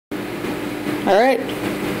Alright.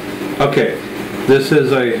 Okay, this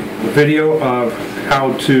is a video of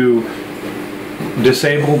how to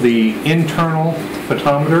disable the internal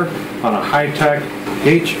photometer on a Hitec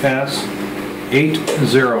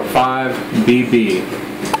HS-805BB.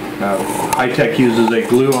 Hitec uses a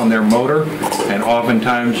glue on their motor, and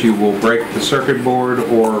oftentimes you will break the circuit board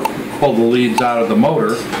or pull the leads out of the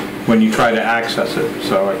motor when you try to access it.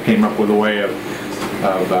 So I came up with a way of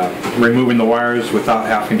removing the wires without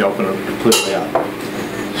having to open it completely up.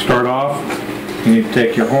 Start off, you need to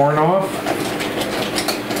take your horn off.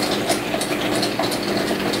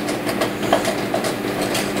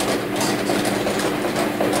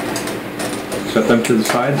 Set them to the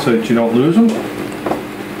side so that you don't lose them.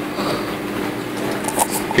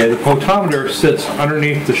 Okay, the photometer sits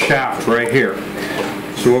underneath the shaft right here.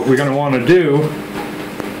 So what we're going to want to do,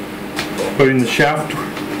 putting the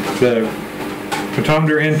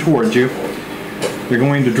photometer in towards you, you're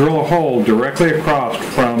going to drill a hole directly across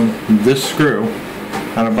from this screw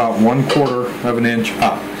on about 1/4 of an inch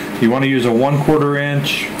up. You want to use a 1/4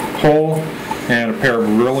 inch hole and a pair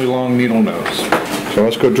of really long needle nose. So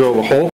let's go drill the hole.